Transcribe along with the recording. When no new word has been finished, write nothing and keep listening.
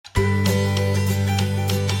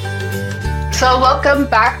So welcome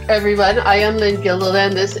back, everyone. I am Lynn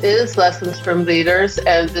Gilliland. This is Lessons from Leaders,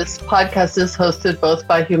 and this podcast is hosted both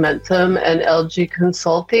by Humentum and LG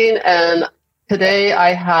Consulting. And today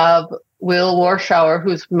I have Will Warshauer,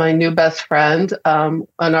 who's my new best friend.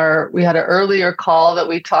 We had an earlier call that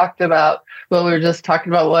we talked about. Well, we were just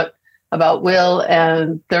talking about Will,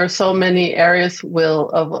 and there are so many areas, Will,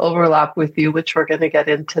 of overlap with you, which we're going to get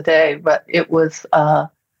in today. But it was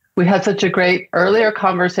we had such a great earlier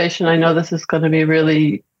conversation. I know this is going to be a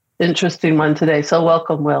really interesting one today. So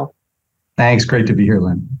welcome, Will. Thanks. Great to be here,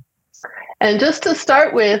 Lynn. And just to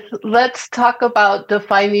start with, let's talk about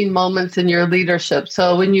defining moments in your leadership.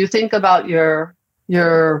 So when you think about your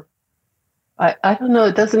I don't know,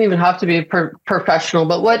 it doesn't even have to be professional,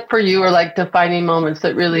 but what for you are like defining moments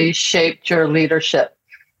that really shaped your leadership,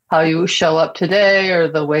 how you show up today or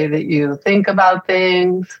the way that you think about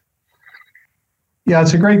things? Yeah,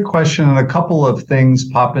 it's a great question. And a couple of things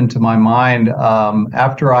pop into my mind.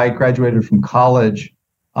 After I graduated from college,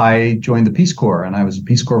 I joined the Peace Corps, and I was a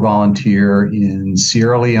Peace Corps volunteer in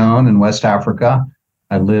Sierra Leone in West Africa.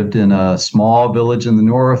 I lived in a small village in the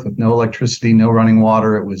north with no electricity, no running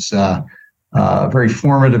water. It was a very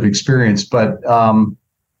formative experience. But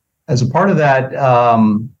as a part of that,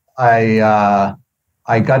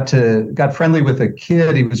 I got friendly with a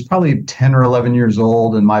kid. He was probably 10 or 11 years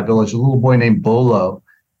old in my village, a little boy named Bolo.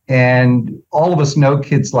 And all of us know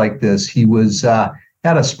kids like this. He was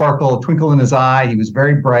had a sparkle, a twinkle in his eye. He was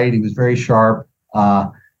very bright. He was very sharp,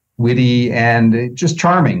 witty, and just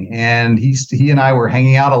charming. And he and I were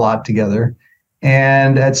hanging out a lot together.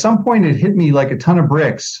 And at some point, it hit me like a ton of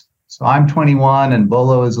bricks. So I'm 21 and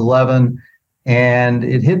Bolo is 11. And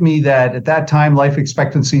it hit me that at that time, life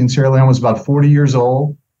expectancy in Sierra Leone was about 40 years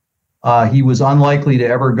old. He was unlikely to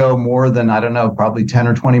ever go more than, I don't know, probably 10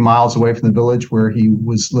 or 20 miles away from the village where he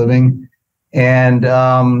was living. And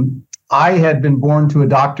I had been born to a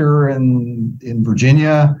doctor in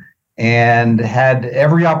Virginia and had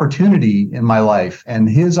every opportunity in my life. And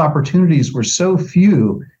his opportunities were so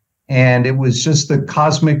few. And it was just the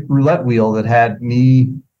cosmic roulette wheel that had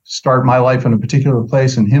me start my life in a particular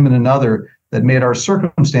place and him in another that made our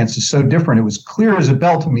circumstances so different. It was clear as a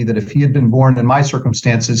bell to me that if he had been born in my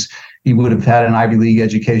circumstances, he would have had an Ivy League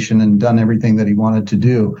education and done everything that he wanted to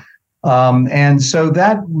do. And so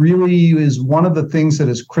that really is one of the things that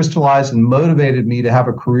has crystallized and motivated me to have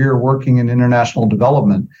a career working in international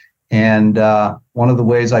development. And one of the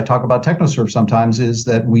ways I talk about TechnoServe sometimes is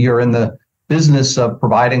that we are in the business of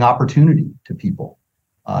providing opportunity to people.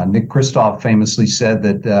 Nick Kristof famously said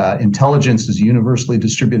that intelligence is universally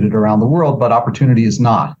distributed around the world, but opportunity is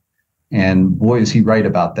not. And boy, is he right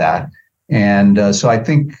about that. And so I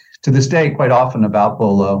think to this day quite often about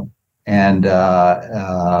Bolo and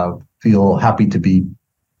feel happy to be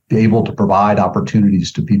able to provide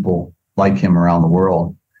opportunities to people like him around the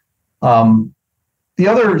world. The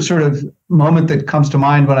other sort of moment that comes to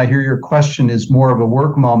mind when I hear your question is more of a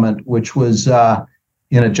work moment, which was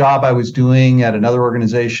in a job I was doing at another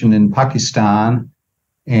organization in Pakistan.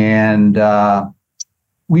 And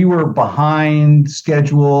we were behind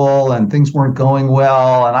schedule and things weren't going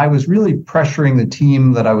well. And I was really pressuring the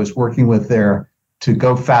team that I was working with there to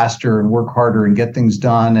go faster and work harder and get things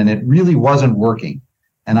done. And it really wasn't working.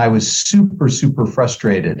 And I was super, super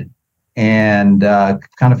frustrated and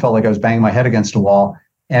kind of felt like I was banging my head against a wall.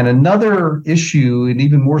 And another issue, an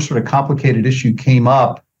even more sort of complicated issue came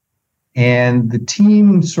up. And the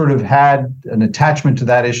team sort of had an attachment to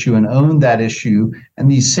that issue and owned that issue.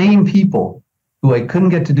 And these same people who I couldn't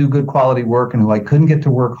get to do good quality work and who I couldn't get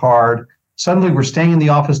to work hard, suddenly were staying in the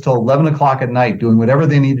office till 11 o'clock at night, doing whatever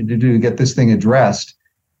they needed to do to get this thing addressed.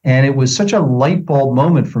 And it was such a light bulb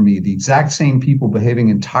moment for me, the exact same people behaving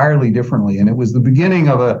entirely differently. And it was the beginning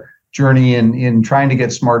of a journey in trying to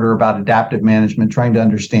get smarter about adaptive management, trying to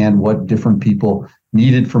understand what different people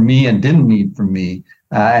needed from me and didn't need from me.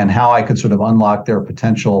 And how I could sort of unlock their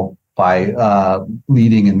potential by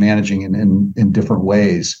leading and managing in different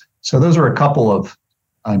ways. So those are a couple of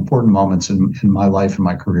important moments in my life and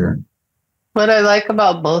my career. What I like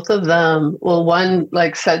about both of them, well, one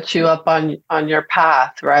like sets you up on your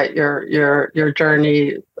path, right? Your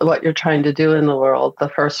journey, what you're trying to do in the world. The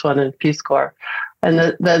first one in Peace Corps, and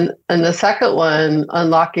the second one,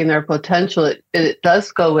 unlocking their potential. It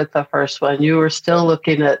does go with the first one. You were still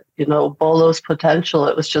looking at Bolo's potential.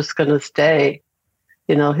 It was just going to stay.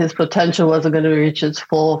 His potential wasn't going to reach its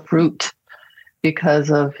full fruit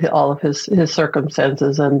because of all of his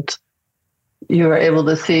circumstances and. You were able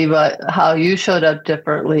to see how you showed up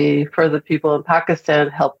differently for the people in Pakistan,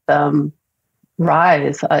 helped them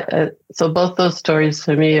rise. So both those stories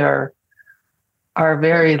to me are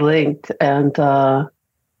very linked. And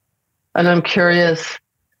And I'm curious,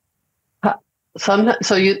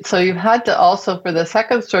 so you've had to also, for the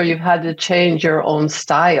second store, you've had to change your own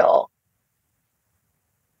style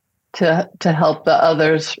to help the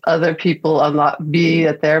other people be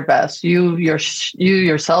at their best. You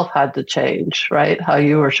yourself had to change, right? How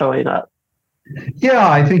you were showing up. Yeah,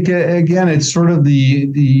 I think again, it's sort of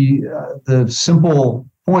the simple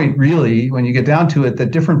point, really, when you get down to it,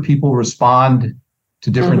 that different people respond to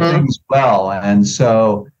different things well, and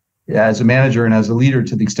so as a manager and as a leader,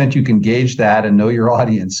 to the extent you can gauge that and know your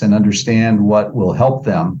audience and understand what will help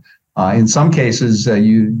them. In some cases,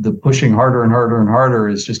 the pushing harder and harder and harder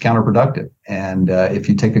is just counterproductive. And if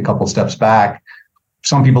you take a couple steps back,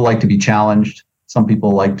 some people like to be challenged. Some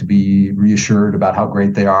people like to be reassured about how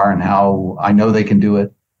great they are and how I know they can do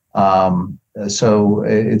it. So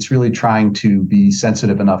it's really trying to be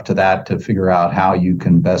sensitive enough to that to figure out how you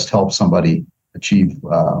can best help somebody achieve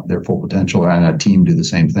their full potential, and a team do the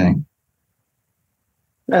same thing.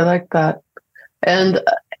 I like that.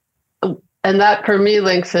 And that for me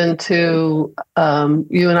links into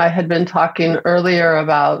you and I had been talking earlier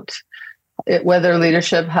about whether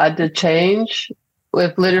leadership had to change,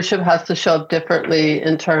 if leadership has to show up differently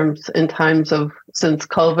in times of since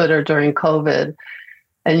COVID or during COVID.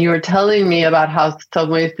 And you were telling me about how some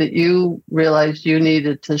ways that you realized you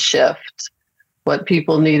needed to shift what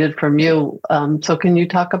people needed from you. So can you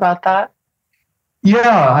talk about that?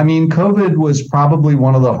 Yeah, I mean, COVID was probably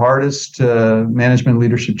one of the hardest management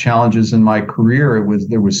leadership challenges in my career. It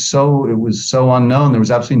was so unknown. There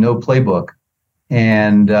was absolutely no playbook,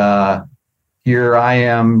 and here I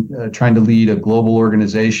am trying to lead a global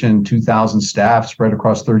organization, 2,000 staff spread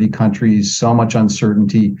across 30 countries, so much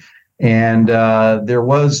uncertainty. And there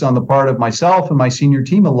was, on the part of myself and my senior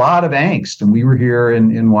team, a lot of angst. And we were here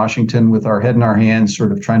in Washington with our head in our hands,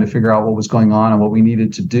 sort of trying to figure out what was going on and what we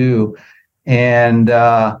needed to do. And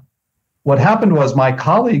what happened was my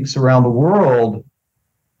colleagues around the world,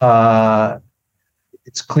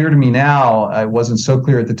 it's clear to me now, it wasn't so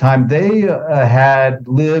clear at the time, they had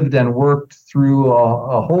lived and worked through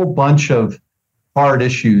a whole bunch of hard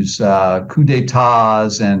issues, coup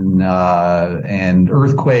d'etats and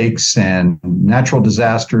earthquakes and natural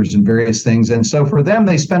disasters and various things. And so for them,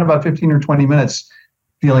 they spent about 15 or 20 minutes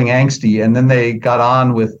feeling angsty, and then they got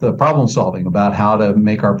on with the problem solving about how to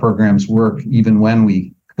make our programs work even when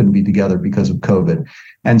we couldn't be together because of COVID.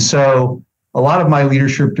 And so a lot of my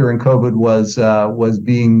leadership during COVID was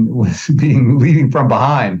leading from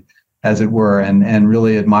behind, as it were, and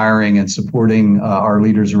really admiring and supporting our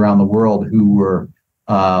leaders around the world who were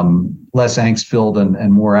less angst-filled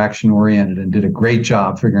and more action-oriented, and did a great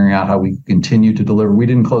job figuring out how we could continue to deliver. We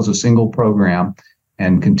didn't close a single program,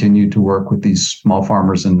 and continued to work with these small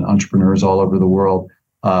farmers and entrepreneurs all over the world,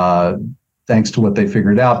 thanks to what they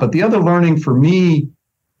figured out. But the other learning for me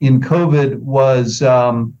in COVID was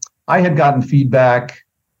I had gotten feedback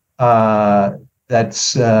that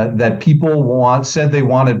people said they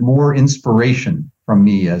wanted more inspiration from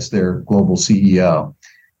me as their global CEO.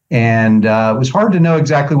 And it was hard to know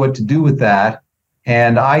exactly what to do with that.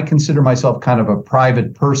 And I consider myself kind of a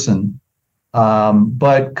private person.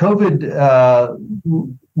 But COVID,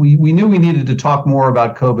 we knew we needed to talk more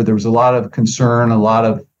about COVID. There was a lot of concern, a lot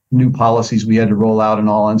of new policies we had to roll out and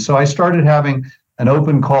all. And so I started having an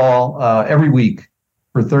open call every week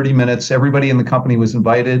for 30 minutes. Everybody in the company was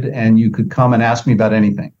invited, and you could come and ask me about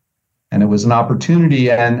anything. And it was an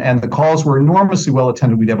opportunity, and the calls were enormously well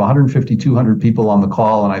attended. We'd have 150, 200 people on the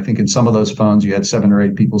call. And I think in some of those phones, you had 7 or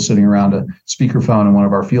 8 people sitting around a speakerphone in one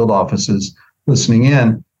of our field offices listening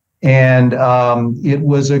in. And it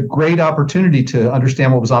was a great opportunity to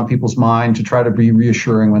understand what was on people's mind, to try to be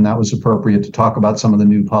reassuring when that was appropriate, to talk about some of the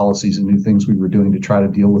new policies and new things we were doing to try to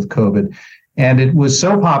deal with COVID. And it was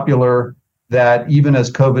so popular that even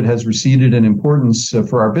as COVID has receded in importance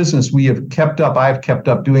for our business, I've kept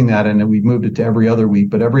up doing that, and we've moved it to every other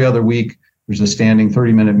week. But every other week, there's a standing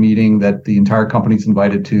 30-minute meeting that the entire company's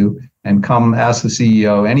invited to, and come ask the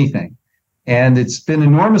CEO anything. And it's been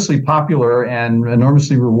enormously popular and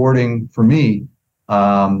enormously rewarding for me.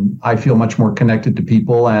 I feel much more connected to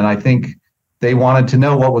people, and I think they wanted to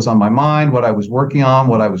know what was on my mind, what I was working on,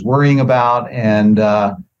 what I was worrying about. And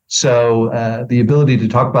so the ability to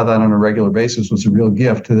talk about that on a regular basis was a real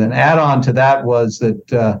gift. And then add on to that was that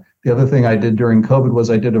the other thing I did during COVID was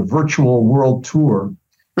I did a virtual world tour.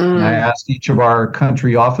 And I asked each of our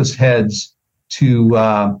country office heads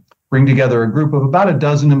to bring together a group of about a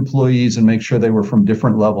dozen employees and make sure they were from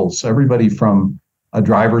different levels. Everybody from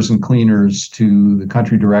drivers and cleaners to the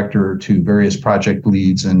country director to various project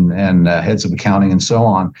leads and heads of accounting and so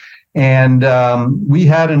on. And we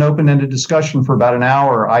had an open-ended discussion for about an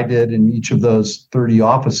hour. I did in each of those 30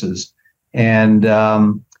 offices. And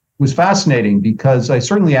it was fascinating because I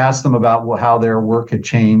certainly asked them about how their work had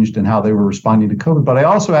changed and how they were responding to COVID, but I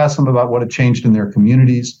also asked them about what had changed in their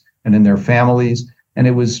communities and in their families. And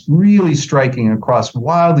it was really striking across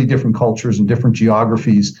wildly different cultures and different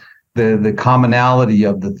geographies, the commonality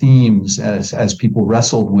of the themes as people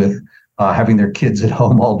wrestled with having their kids at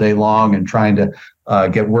home all day long and trying to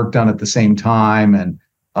get work done at the same time, and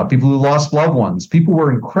people who lost loved ones. People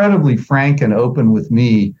were incredibly frank and open with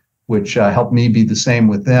me, which helped me be the same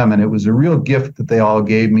with them. And it was a real gift that they all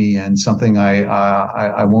gave me, and something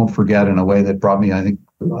I won't forget, in a way that brought me, I think,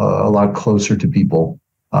 a lot closer to people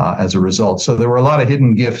as a result. So there were a lot of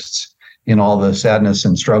hidden gifts in all the sadness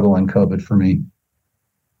and struggle in COVID for me.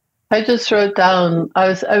 I just wrote down, I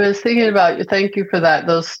was thinking about you. Thank you for that,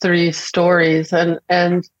 those three stories. And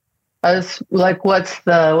I was like, what's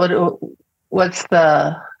the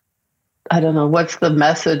I don't know, what's the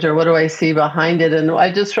message, or what do I see behind it? And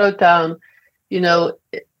I just wrote down,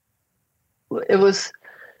 it was,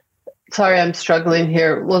 sorry, I'm struggling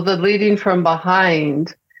here. Well, the leading from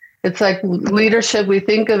behind, it's like leadership. We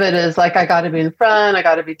think of it as like, I got to be in front. I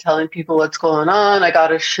got to be telling people what's going on. I got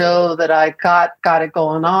to show that I got it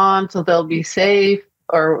going on, so they'll be safe,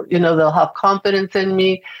 or, they'll have confidence in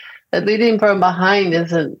me. But leading from behind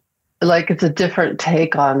isn't, like, it's a different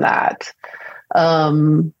take on that.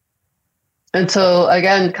 And so,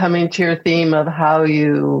 again, coming to your theme of how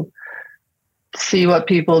you see what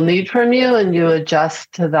people need from you and you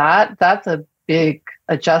adjust to that, that's a big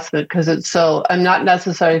adjustment, because it's so, I'm not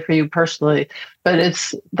necessary for you personally, but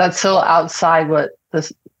that's so outside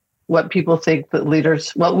what people think that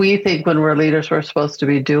leaders, what we think when we're leaders we're supposed to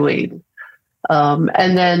be doing.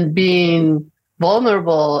 And then being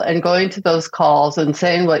vulnerable and going to those calls and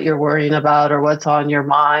saying what you're worrying about or what's on your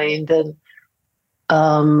mind, and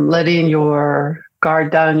letting your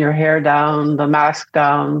guard down, your hair down, the mask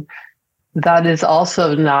down, that is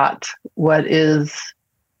also not what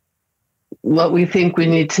we think we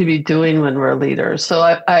need to be doing when we're leaders. So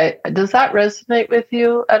does that resonate with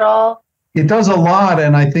you at all? It does a lot.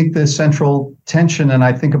 And I think the central tension, and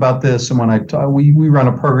I think about this, and when we run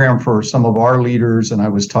a program for some of our leaders, and I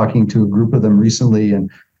was talking to a group of them recently and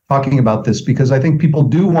talking about this, because I think people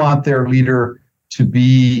do want their leader to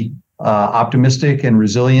be optimistic and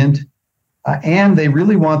resilient, and they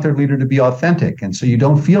really want their leader to be authentic. And so you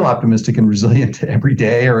don't feel optimistic and resilient every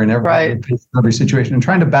day or in every situation. And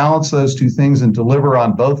trying to balance those two things and deliver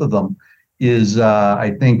on both of them is,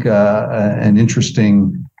 I think, an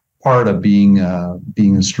interesting part of being a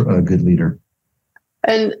good leader.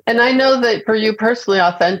 And I know that for you personally,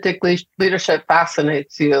 authentic leadership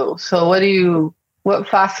fascinates you. So what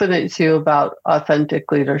fascinates you about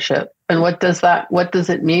authentic leadership? And what does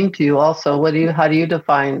it mean to you also? How do you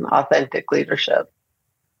define authentic leadership?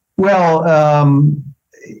 Well,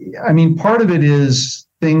 part of it is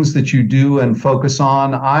things that you do and focus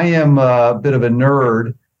on. I am a bit of a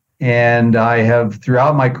nerd, and I have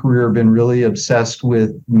throughout my career been really obsessed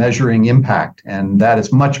with measuring impact. And that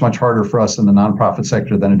is much, much harder for us in the nonprofit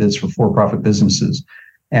sector than it is for for-profit businesses.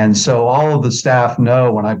 And so all of the staff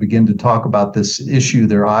know when I begin to talk about this issue,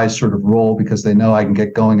 their eyes sort of roll, because they know I can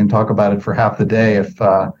get going and talk about it for half the day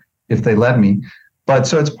if they let me. But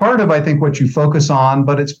so it's part of, I think, what you focus on,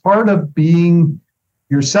 but it's part of being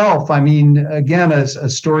yourself. Again, a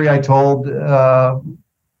story I told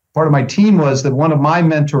part of my team was that one of my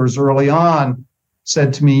mentors early on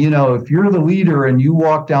said to me, if you're the leader and you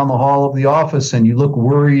walk down the hall of the office and you look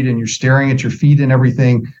worried and you're staring at your feet and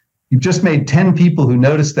everything, you've just made 10 people who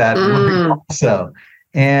notice that also.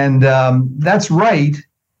 And that's right.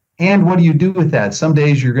 And what do you do with that? Some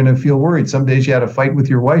days you're going to feel worried. Some days you had a fight with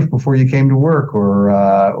your wife before you came to work,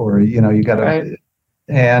 or you got to. Right.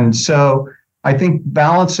 And so I think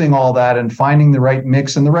balancing all that and finding the right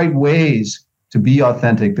mix and the right ways to be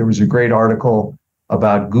authentic. There was a great article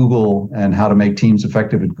about Google and how to make teams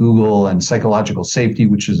effective at Google, and psychological safety,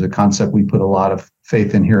 which is a concept we put a lot of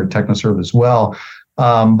faith in here at TechnoServe as well.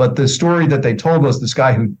 But the story that they told was this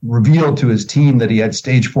guy who revealed to his team that he had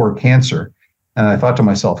stage 4 cancer. And I thought to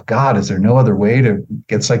myself, God, is there no other way to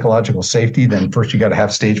get psychological safety than first you got to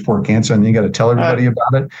have stage 4 cancer and then you got to tell everybody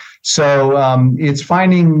about it? So it's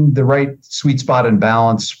finding the right sweet spot and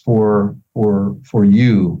balance for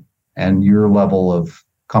you and your level of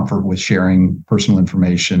comfort with sharing personal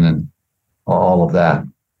information and all of that.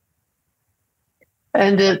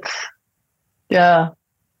 And it's, yeah.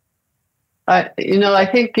 I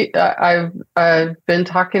think I've been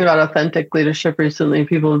talking about authentic leadership recently.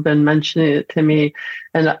 People have been mentioning it to me,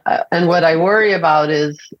 and what I worry about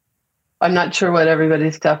is I'm not sure what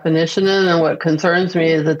everybody's definition is, and what concerns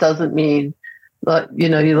me is it doesn't mean that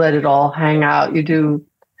you let it all hang out. You do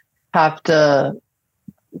have to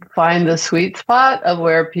find the sweet spot of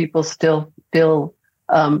where people still feel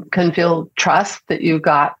can feel trust that you've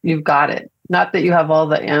got it. Not that you have all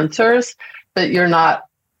the answers, but you're not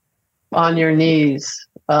on your knees.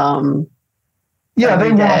 Yeah,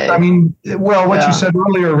 they want, I mean, well, what you said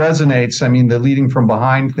earlier resonates. I mean, the leading from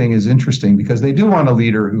behind thing is interesting because they do want a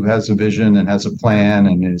leader who has a vision and has a plan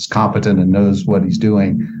and is competent and knows what he's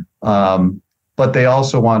doing. But they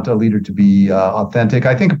also want a leader to be authentic.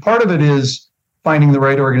 I think part of it is finding the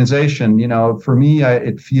right organization. You know, for me,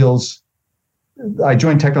 it feels, I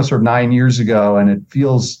joined TechnoServe 9 years ago, and it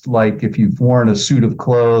feels like if you've worn a suit of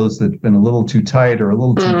clothes that's been a little too tight or a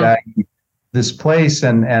little too baggy, this place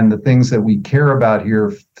and the things that we care about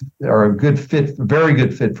here are a good fit, very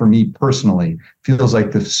good fit for me personally. Feels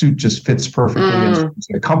like the suit just fits perfectly, and there's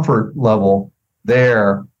a comfort level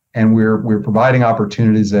there. And we're providing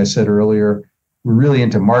opportunities, as I said earlier. We're really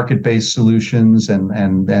into market-based solutions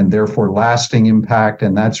and therefore lasting impact,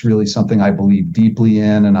 and that's really something I believe deeply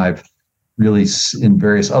in. And I've really, in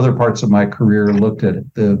various other parts of my career, looked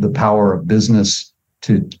at the power of business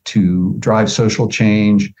to drive social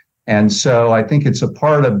change. And so I think it's a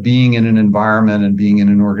part of being in an environment and being in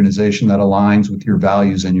an organization that aligns with your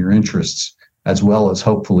values and your interests, as well as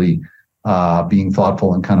hopefully being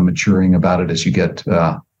thoughtful and kind of maturing about it as you get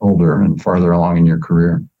older and farther along in your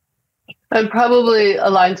career. And probably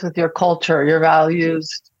aligns with your culture, your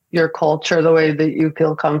values, your culture, the way that you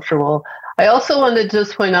feel comfortable. I also want to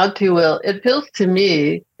just point out to you, Will, it feels to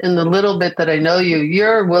me, in the little bit that I know you,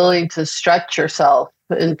 you're willing to stretch yourself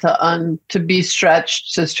into to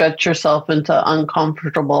stretch yourself into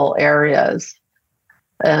uncomfortable areas,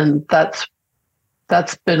 and that's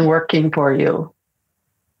been working for you.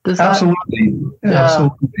 Absolutely.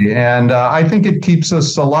 And I think it keeps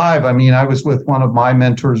us alive. I mean, I was with one of my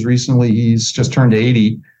mentors recently. He's just turned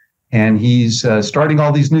 80, and he's starting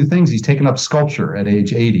all these new things. He's taken up sculpture at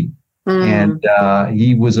age 80. And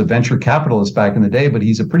he was a venture capitalist back in the day, but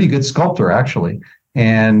he's a pretty good sculptor, actually.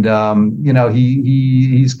 And,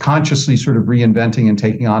 he's consciously sort of reinventing and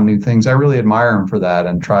taking on new things. I really admire him for that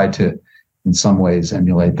and try to, in some ways,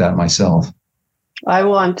 emulate that myself. I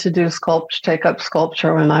want to take up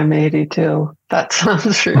sculpture when I'm 82. That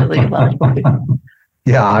sounds really lovely.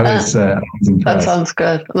 Yeah, I was impressed. That sounds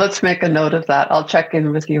good. Let's make a note of that. I'll check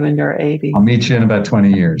in with you when you're 80. I'll meet you in about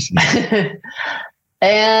 20 years.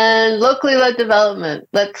 And locally led development.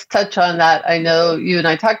 Let's touch on that. I know you and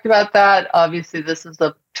I talked about that. Obviously, this is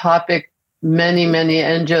a topic many, many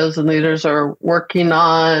NGOs and leaders are working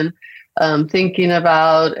on, thinking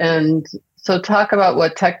about. And so talk about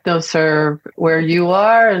what TechnoServe, where you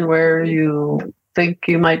are and where you think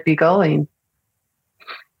you might be going.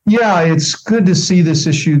 Yeah, it's good to see this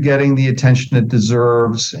issue getting the attention it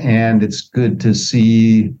deserves. And it's good to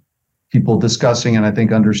see people discussing and I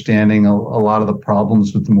think understanding a lot of the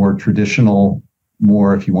problems with the more traditional,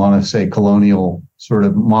 more, if you want to say, colonial sort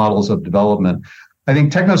of models of development. I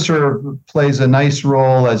think TechnoServe plays a nice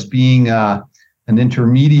role as being an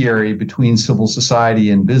intermediary between civil society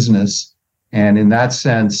and business. And in that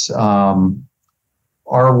sense, our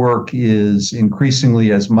work is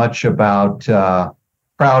increasingly as much about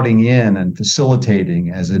crowding in and facilitating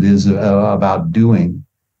as it is about doing.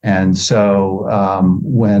 And so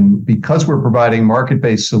because we're providing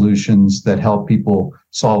market-based solutions that help people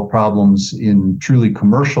solve problems in truly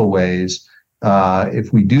commercial ways,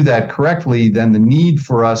 if we do that correctly, then the need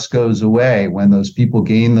for us goes away. When those people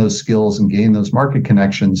gain those skills and gain those market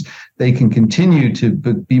connections, they can continue to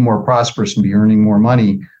be more prosperous and be earning more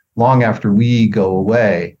money long after we go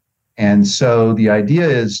away. And so the idea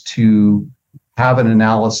is to have an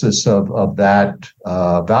analysis of that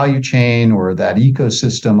value chain or that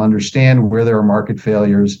ecosystem, understand where there are market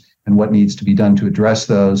failures and what needs to be done to address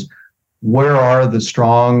those. Where are the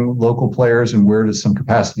strong local players and where does some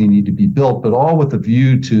capacity need to be built, but all with a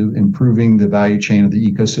view to improving the value chain of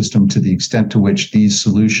the ecosystem to the extent to which these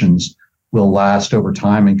solutions will last over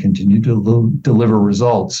time and continue to deliver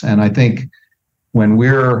results. And I think when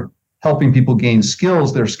we're helping people gain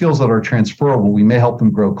skills, they're skills that are transferable. We may help them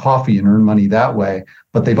grow coffee and earn money that way,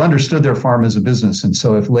 but they've understood their farm as a business. And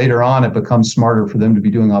so if later on it becomes smarter for them to be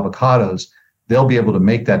doing avocados, they'll be able to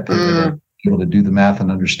make that pivot and be able to do the math and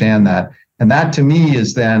understand that. And that to me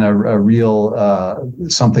is then a real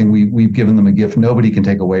something we've given them a gift nobody can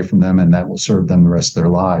take away from them, and that will serve them the rest of their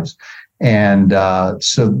lives. And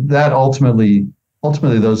so that ultimately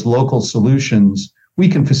those local solutions, we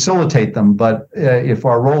can facilitate them, but if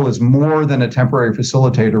our role is more than a temporary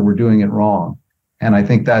facilitator, we're doing it wrong. And I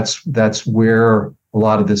think that's where a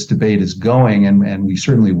lot of this debate is going, and we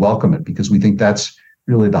certainly welcome it because we think that's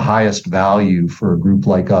really the highest value for a group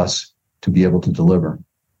like us to be able to deliver.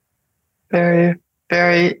 Very,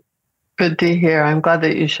 very good to hear. I'm glad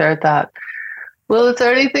that you shared that. Well, is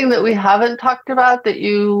there anything that we haven't talked about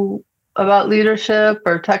about leadership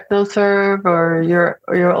or TechnoServe or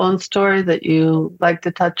your own story that you like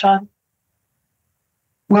to touch on?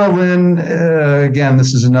 Well, then, again,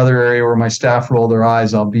 this is another area where my staff roll their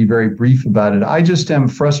eyes. I'll be very brief about it. I just am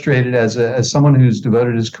frustrated as someone who's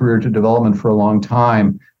devoted his career to development for a long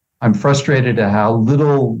time. I'm frustrated at how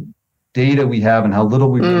little data we have and how little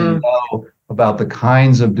we really know about the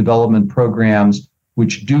kinds of development programs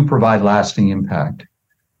which do provide lasting impact.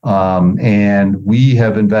 And we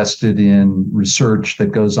have invested in research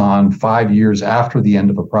that goes on 5 years after the end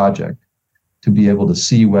of a project to be able to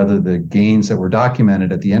see whether the gains that were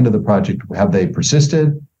documented at the end of the project, have they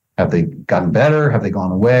persisted? Have they gotten better? Have they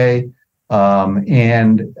gone away?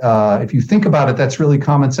 If you think about it, that's really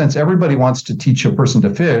common sense. Everybody wants to teach a person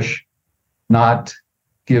to fish, not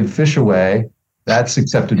give fish away. That's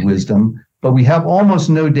accepted wisdom. But we have almost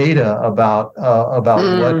no data about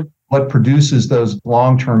what produces those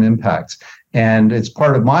long-term impacts. And it's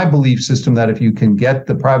part of my belief system that if you can get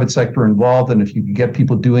the private sector involved and if you can get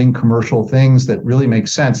people doing commercial things that really make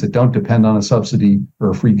sense, that don't depend on a subsidy or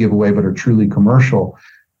a free giveaway, but are truly commercial,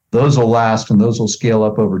 those will last and those will scale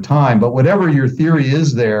up over time. But whatever your theory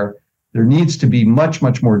is there needs to be much,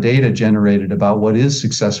 much more data generated about what is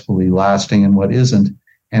successfully lasting and what isn't.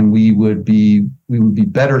 And we would be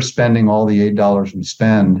better spending all the $8 we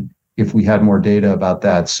spend if we had more data about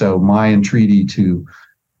that. So my entreaty to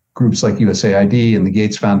groups like USAID and the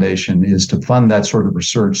Gates Foundation is to fund that sort of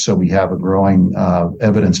research so we have a growing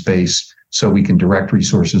evidence base so we can direct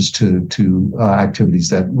resources to activities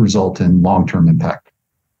that result in long-term impact.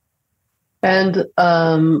 And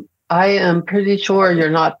I am pretty sure you're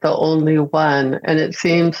not the only one. And it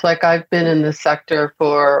seems like I've been in this sector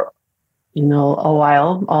for, a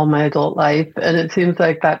while, all my adult life. And it seems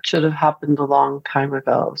like that should have happened a long time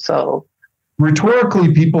ago. So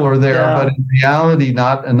rhetorically, people are there, but in reality,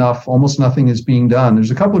 not enough. Almost nothing is being done.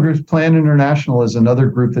 There's a couple of groups. Plan International is another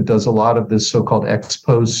group that does a lot of this so-called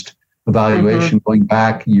ex-post evaluation, going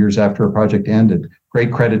back years after a project ended.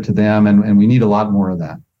 Great credit to them, and we need a lot more of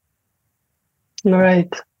that. All right.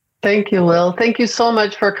 Thank you, Will. Thank you so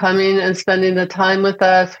much for coming and spending the time with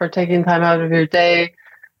us, for taking time out of your day.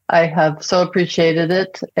 I have so appreciated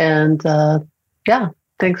it. And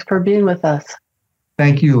thanks for being with us.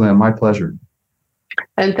 Thank you, Lynn. My pleasure.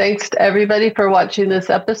 And thanks to everybody for watching this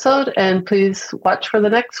episode. And please watch for the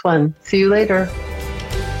next one. See you later.